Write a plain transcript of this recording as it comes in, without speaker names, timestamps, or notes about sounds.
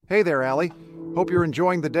Hey there, Allie. Hope you're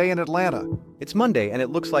enjoying the day in Atlanta. It's Monday, and it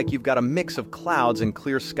looks like you've got a mix of clouds and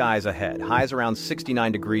clear skies ahead. Highs around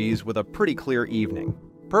 69 degrees with a pretty clear evening.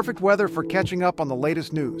 Perfect weather for catching up on the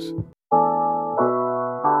latest news.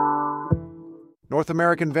 North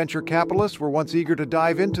American venture capitalists were once eager to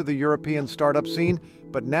dive into the European startup scene,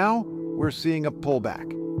 but now we're seeing a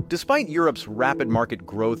pullback. Despite Europe's rapid market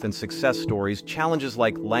growth and success stories, challenges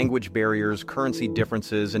like language barriers, currency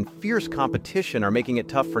differences, and fierce competition are making it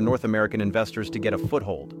tough for North American investors to get a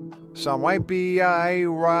foothold. Some might be,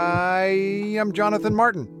 I'm Jonathan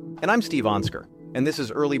Martin. And I'm Steve Onsker, and this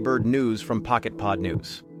is Early Bird News from Pocket Pod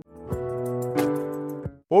News.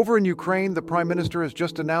 Over in Ukraine, the Prime Minister has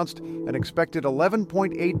just announced an expected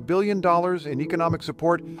 $11.8 billion in economic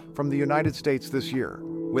support from the United States this year.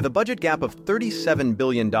 With a budget gap of $37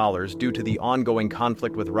 billion due to the ongoing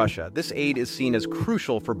conflict with Russia, this aid is seen as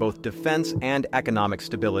crucial for both defense and economic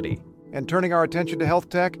stability. And turning our attention to health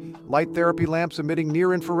tech, light therapy lamps emitting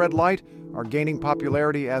near-infrared light are gaining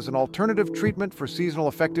popularity as an alternative treatment for seasonal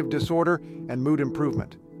affective disorder and mood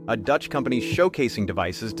improvement. A Dutch company showcasing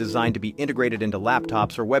devices designed to be integrated into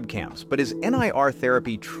laptops or webcams. But is NIR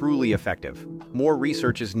therapy truly effective? More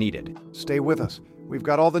research is needed. Stay with us. We've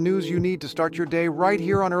got all the news you need to start your day right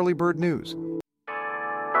here on Early Bird News.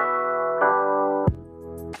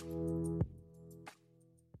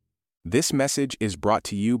 This message is brought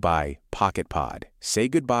to you by Pocket Pod. Say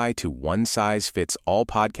goodbye to one-size-fits-all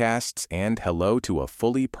podcasts and hello to a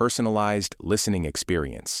fully personalized listening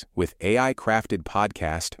experience with AI-crafted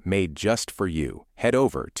podcast made just for you. Head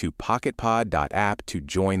over to pocketpod.app to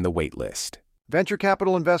join the waitlist. Venture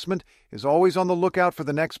capital investment is always on the lookout for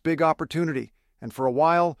the next big opportunity, and for a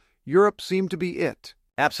while, Europe seemed to be it.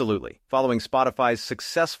 Absolutely. Following Spotify's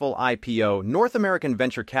successful IPO, North American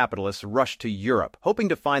venture capitalists rushed to Europe, hoping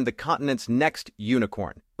to find the continent's next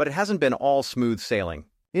unicorn. But it hasn't been all smooth sailing.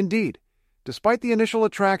 Indeed. Despite the initial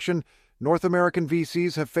attraction, North American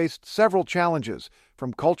VCs have faced several challenges,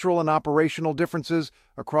 from cultural and operational differences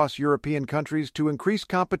across European countries to increased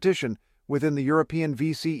competition within the European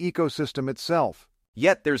VC ecosystem itself.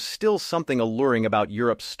 Yet there's still something alluring about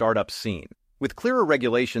Europe's startup scene. With clearer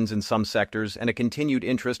regulations in some sectors and a continued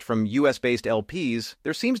interest from US-based LPs,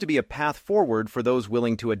 there seems to be a path forward for those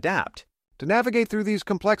willing to adapt. To navigate through these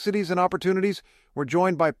complexities and opportunities, we're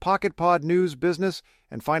joined by Pocket Pod News business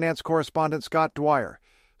and finance correspondent Scott Dwyer.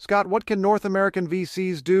 Scott, what can North American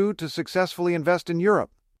VCs do to successfully invest in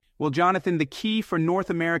Europe? Well, Jonathan, the key for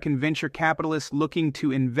North American venture capitalists looking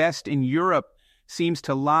to invest in Europe seems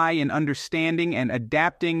to lie in understanding and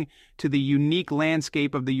adapting to the unique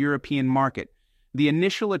landscape of the European market. The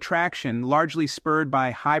initial attraction, largely spurred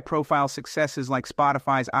by high-profile successes like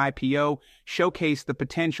Spotify's IPO, showcased the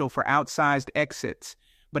potential for outsized exits.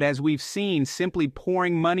 But as we've seen, simply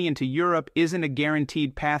pouring money into Europe isn't a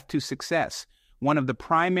guaranteed path to success. One of the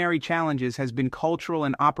primary challenges has been cultural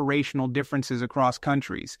and operational differences across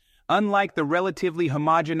countries. Unlike the relatively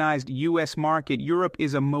homogenized U.S. market, Europe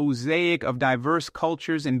is a mosaic of diverse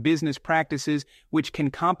cultures and business practices which can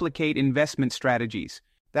complicate investment strategies.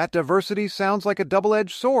 That diversity sounds like a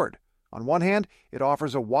double-edged sword. On one hand, it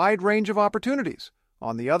offers a wide range of opportunities.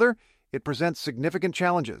 On the other, it presents significant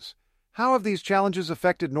challenges. How have these challenges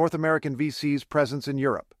affected North American VCs' presence in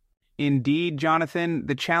Europe? Indeed, Jonathan,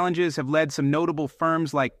 the challenges have led some notable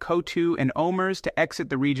firms like Coatue and OMERS to exit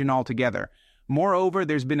the region altogether. Moreover,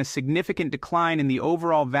 there's been a significant decline in the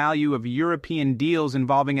overall value of European deals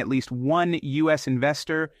involving at least one U.S.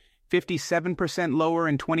 investor, 57% lower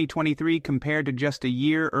in 2023 compared to just a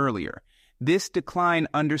year earlier. This decline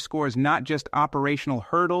underscores not just operational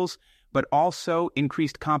hurdles, but also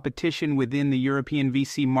increased competition within the European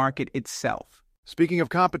VC market itself. Speaking of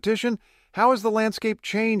competition, how has the landscape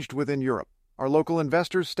changed within Europe? Are local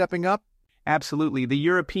investors stepping up? Absolutely. The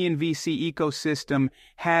European VC ecosystem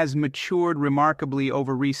has matured remarkably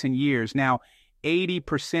over recent years. Now,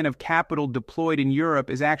 80% of capital deployed in Europe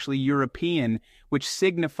is actually European, which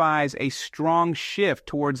signifies a strong shift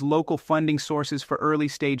towards local funding sources for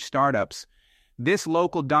early-stage startups. This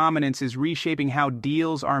local dominance is reshaping how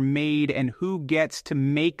deals are made and who gets to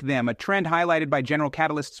make them, a trend highlighted by General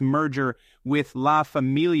Catalyst's merger with La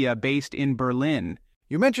Familia based in Berlin.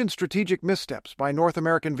 You mentioned strategic missteps by North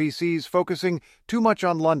American VCs focusing too much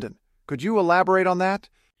on London. Could you elaborate on that?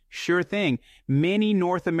 Sure thing. Many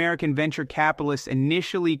North American venture capitalists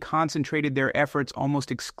initially concentrated their efforts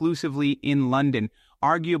almost exclusively in London,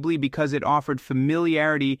 arguably because it offered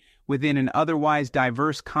familiarity within an otherwise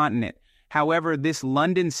diverse continent. However, this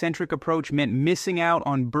London-centric approach meant missing out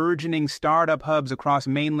on burgeoning startup hubs across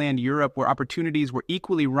mainland Europe where opportunities were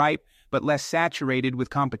equally ripe but less saturated with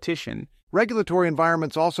competition. Regulatory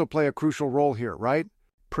environments also play a crucial role here, right?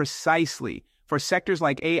 Precisely. For sectors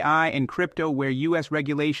like AI and crypto, where U.S.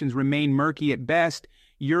 regulations remain murky at best,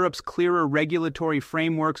 Europe's clearer regulatory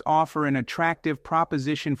frameworks offer an attractive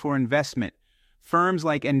proposition for investment. Firms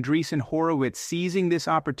like Andreessen Horowitz seizing this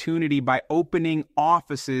opportunity by opening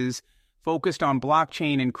offices focused on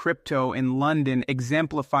blockchain and crypto in London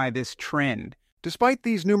exemplify this trend. Despite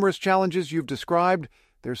these numerous challenges you've described,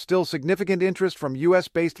 there's still significant interest from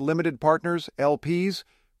U.S.-based limited partners, LPs,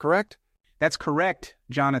 correct? That's correct,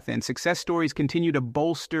 Jonathan. Success stories continue to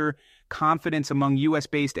bolster confidence among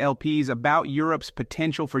U.S.-based LPs about Europe's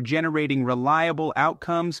potential for generating reliable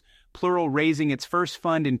outcomes. Plural raising its first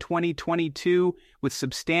fund in 2022, with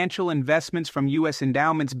substantial investments from U.S.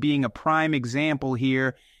 endowments being a prime example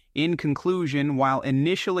here. In conclusion, while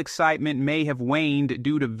initial excitement may have waned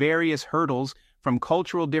due to various hurdles, from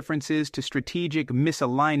cultural differences to strategic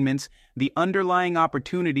misalignments, the underlying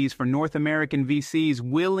opportunities for North American VCs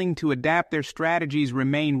willing to adapt their strategies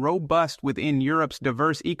remain robust within Europe's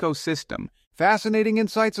diverse ecosystem. Fascinating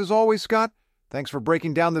insights as always, Scott. Thanks for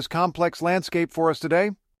breaking down this complex landscape for us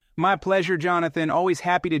today. My pleasure, Jonathan. Always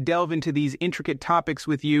happy to delve into these intricate topics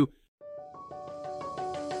with you.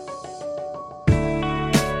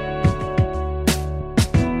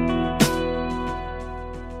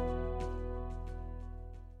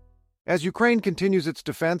 As Ukraine continues its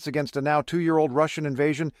defense against a now 2-year-old Russian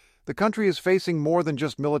invasion, the country is facing more than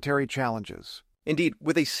just military challenges. Indeed,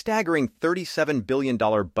 with a staggering $37 billion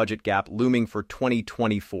budget gap looming for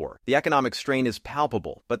 2024, the economic strain is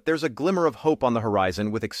palpable, but there's a glimmer of hope on the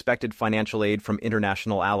horizon with expected financial aid from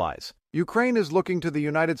international allies. Ukraine is looking to the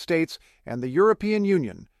United States and the European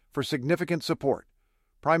Union for significant support.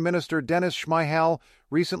 Prime Minister Denis Shmyhal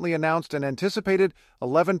recently announced an anticipated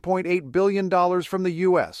 $11.8 billion from the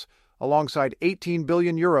U.S., alongside 18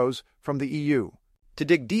 billion euros from the EU. To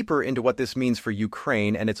dig deeper into what this means for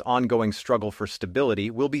Ukraine and its ongoing struggle for stability,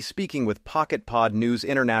 we'll be speaking with Pocket Pod News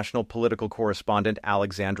international political correspondent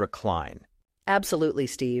Alexandra Klein. Absolutely,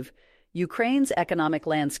 Steve. Ukraine's economic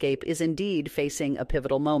landscape is indeed facing a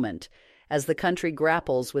pivotal moment as the country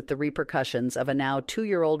grapples with the repercussions of a now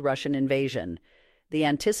 2-year-old Russian invasion. The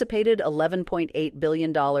anticipated $11.8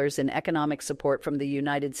 billion in economic support from the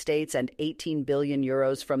United States and 18 billion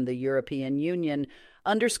euros from the European Union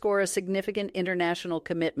underscore a significant international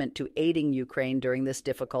commitment to aiding Ukraine during this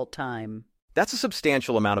difficult time. That's a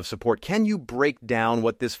substantial amount of support. Can you break down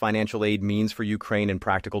what this financial aid means for Ukraine in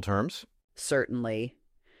practical terms? Certainly.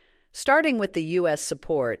 Starting with the U.S.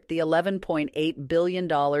 support, the $11.8 billion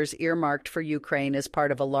earmarked for Ukraine is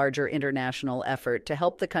part of a larger international effort to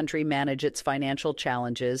help the country manage its financial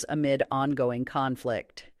challenges amid ongoing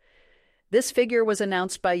conflict. This figure was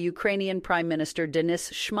announced by Ukrainian Prime Minister Denis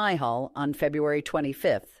Shmyhal on February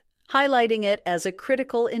 25th, highlighting it as a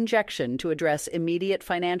critical injection to address immediate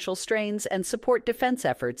financial strains and support defense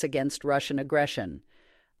efforts against Russian aggression.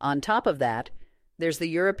 On top of that, there's the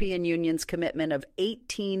European Union's commitment of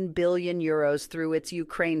 18 billion euros through its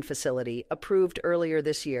Ukraine facility, approved earlier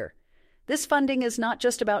this year. This funding is not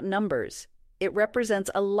just about numbers. It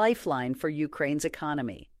represents a lifeline for Ukraine's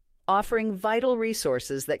economy, offering vital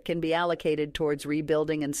resources that can be allocated towards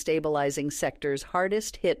rebuilding and stabilizing sectors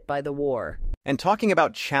hardest hit by the war. And talking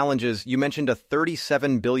about challenges, you mentioned a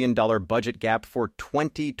 $37 billion budget gap for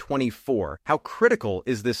 2024. How critical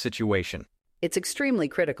is this situation? It's extremely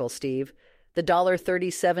critical, Steve. The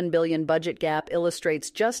 $37 billion budget gap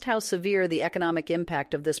illustrates just how severe the economic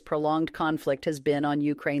impact of this prolonged conflict has been on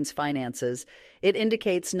Ukraine's finances. It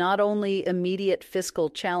indicates not only immediate fiscal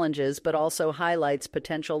challenges, but also highlights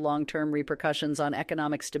potential long-term repercussions on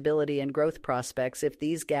economic stability and growth prospects if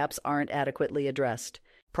these gaps aren't adequately addressed.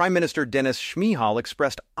 Prime Minister Denis Shmyhal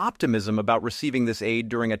expressed optimism about receiving this aid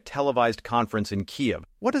during a televised conference in Kyiv.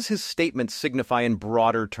 What does his statement signify in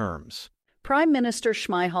broader terms? Prime Minister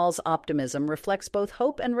Shmyhal's optimism reflects both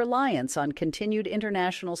hope and reliance on continued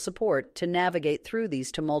international support to navigate through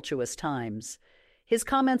these tumultuous times. His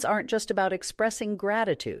comments aren't just about expressing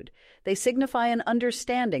gratitude. They signify an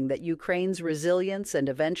understanding that Ukraine's resilience and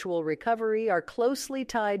eventual recovery are closely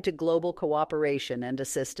tied to global cooperation and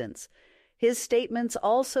assistance. His statements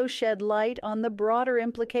also shed light on the broader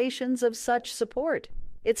implications of such support.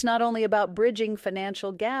 It's not only about bridging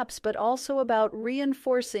financial gaps, but also about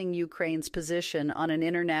reinforcing Ukraine's position on an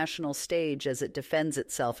international stage as it defends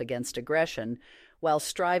itself against aggression, while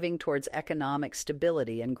striving towards economic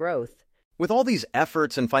stability and growth. With all these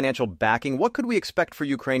efforts and financial backing, what could we expect for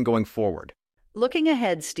Ukraine going forward? Looking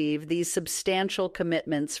ahead, Steve, these substantial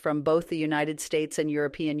commitments from both the United States and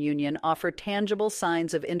European Union offer tangible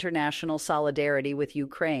signs of international solidarity with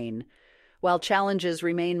Ukraine. While challenges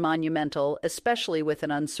remain monumental, especially with an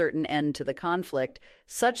uncertain end to the conflict,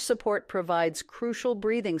 such support provides crucial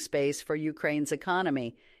breathing space for Ukraine's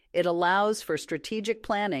economy. It allows for strategic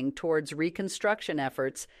planning towards reconstruction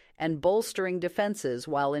efforts and bolstering defenses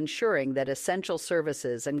while ensuring that essential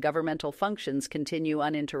services and governmental functions continue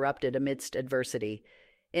uninterrupted amidst adversity.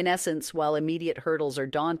 In essence, while immediate hurdles are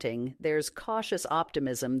daunting, there's cautious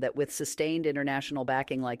optimism that with sustained international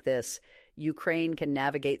backing like this, Ukraine can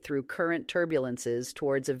navigate through current turbulences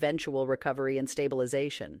towards eventual recovery and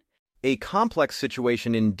stabilization. A complex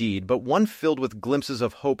situation indeed, but one filled with glimpses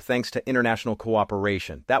of hope thanks to international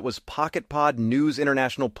cooperation. That was Pocket Pod News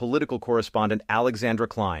International political correspondent Alexandra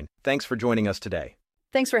Klein. Thanks for joining us today.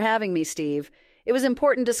 Thanks for having me, Steve. It was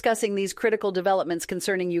important discussing these critical developments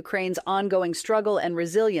concerning Ukraine's ongoing struggle and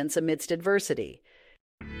resilience amidst adversity.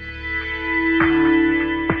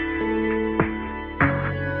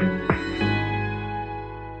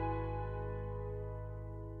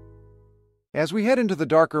 As we head into the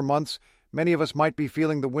darker months, many of us might be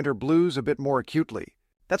feeling the winter blues a bit more acutely.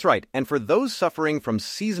 That's right, and for those suffering from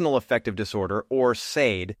seasonal affective disorder, or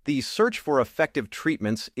SAID, the search for effective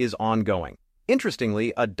treatments is ongoing.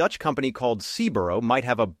 Interestingly, a Dutch company called Seaboro might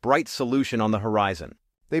have a bright solution on the horizon.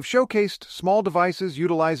 They've showcased small devices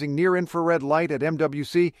utilizing near-infrared light at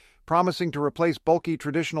MWC, promising to replace bulky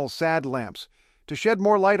traditional SAD lamps. To shed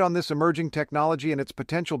more light on this emerging technology and its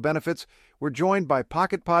potential benefits, we're joined by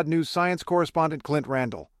Pocket Pod News science correspondent Clint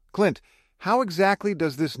Randall. Clint, how exactly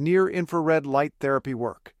does this near-infrared light therapy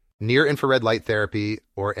work? Near-infrared light therapy,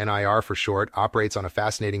 or NIR for short, operates on a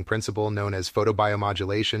fascinating principle known as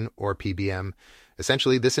photobiomodulation, or PBM.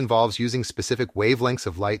 Essentially, this involves using specific wavelengths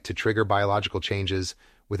of light to trigger biological changes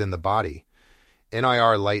within the body.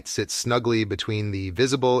 NIR light sits snugly between the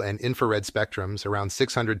visible and infrared spectrums, around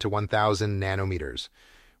 600 to 1,000 nanometers.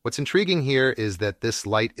 What's intriguing here is that this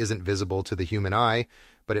light isn't visible to the human eye,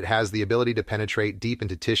 but it has the ability to penetrate deep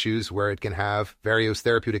into tissues where it can have various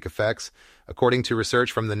therapeutic effects. According to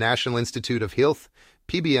research from the National Institute of Health,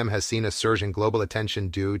 PBM has seen a surge in global attention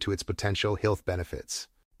due to its potential health benefits.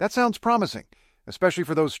 That sounds promising, especially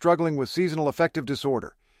for those struggling with seasonal affective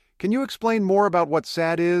disorder. Can you explain more about what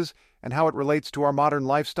SAD is and how it relates to our modern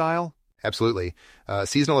lifestyle? Absolutely.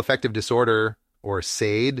 Seasonal affective disorder, or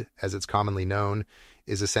SAID, as it's commonly known,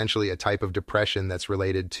 is essentially a type of depression that's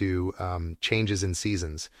related to changes in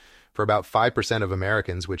seasons. For about 5% of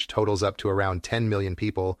Americans, which totals up to around 10 million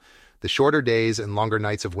people, the shorter days and longer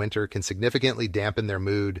nights of winter can significantly dampen their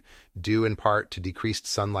mood, due in part to decreased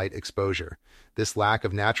sunlight exposure. This lack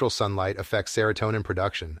of natural sunlight affects serotonin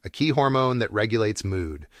production, a key hormone that regulates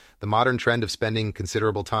mood. The modern trend of spending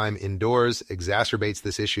considerable time indoors exacerbates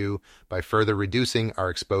this issue by further reducing our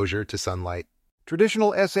exposure to sunlight.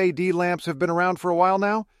 Traditional SAD lamps have been around for a while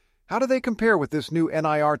now. How do they compare with this new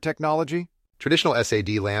NIR technology? Traditional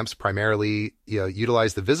SAD lamps primarily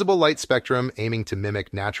utilize the visible light spectrum, aiming to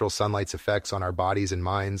mimic natural sunlight's effects on our bodies and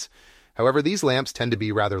minds. However, these lamps tend to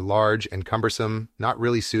be rather large and cumbersome, not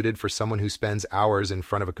really suited for someone who spends hours in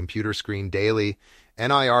front of a computer screen daily.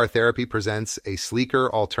 NIR therapy presents a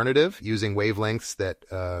sleeker alternative using wavelengths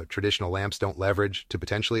that traditional lamps don't leverage to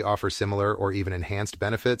potentially offer similar or even enhanced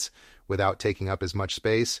benefits without taking up as much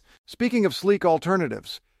space. Speaking of sleek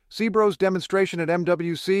alternatives, Seaboro's demonstration at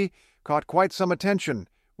MWC caught quite some attention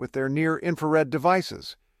with their near-infrared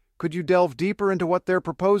devices. Could you delve deeper into what they're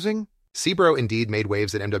proposing? Seaboro indeed made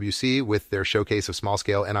waves at MWC with their showcase of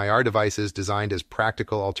small-scale NIR devices designed as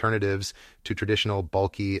practical alternatives to traditional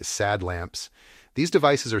bulky SAD lamps. These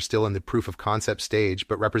devices are still in the proof-of-concept stage,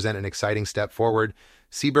 but represent an exciting step forward.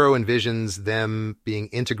 Seaboro envisions them being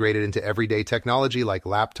integrated into everyday technology like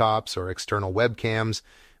laptops or external webcams,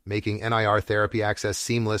 making NIR therapy access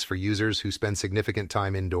seamless for users who spend significant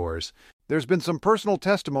time indoors. There's been some personal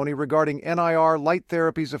testimony regarding NIR light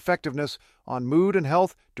therapy's effectiveness on mood and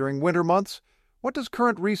health during winter months. What does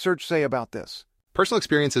current research say about this? Personal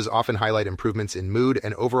experiences often highlight improvements in mood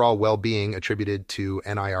and overall well-being attributed to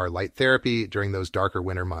NIR light therapy during those darker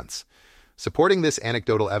winter months. Supporting this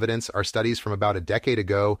anecdotal evidence are studies from about a decade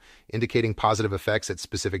ago indicating positive effects at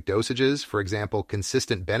specific dosages. For example,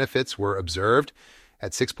 consistent benefits were observed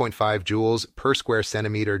at 6.5 joules per square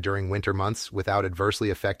centimeter during winter months without adversely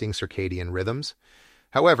affecting circadian rhythms.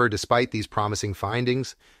 However, despite these promising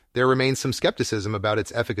findings, there remains some skepticism about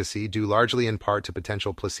its efficacy due largely in part to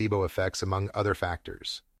potential placebo effects among other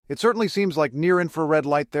factors. It certainly seems like near-infrared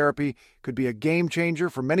light therapy could be a game-changer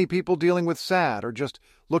for many people dealing with SAD or just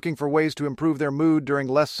looking for ways to improve their mood during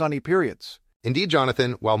less sunny periods. Indeed,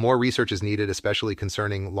 Jonathan, while more research is needed, especially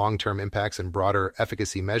concerning long-term impacts and broader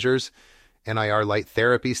efficacy measures, NIR Light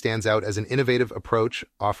Therapy stands out as an innovative approach,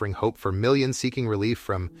 offering hope for millions seeking relief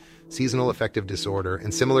from seasonal affective disorder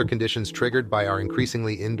and similar conditions triggered by our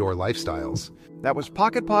increasingly indoor lifestyles. That was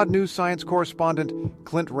Pocket Pod News Science correspondent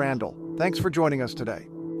Clint Randall. Thanks for joining us today.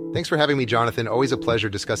 Thanks for having me, Jonathan. Always a pleasure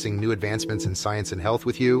discussing new advancements in science and health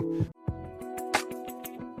with you.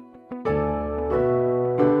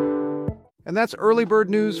 And that's Early Bird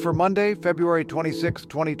News for Monday, February 26,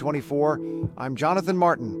 2024. I'm Jonathan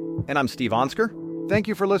Martin. And I'm Steve Onsker. Thank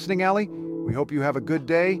you for listening, Allie. We hope you have a good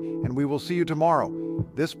day, and we will see you tomorrow.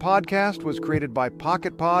 This podcast was created by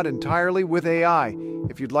Pocket Pod entirely with AI.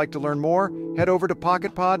 If you'd like to learn more, head over to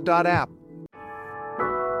pocketpod.app.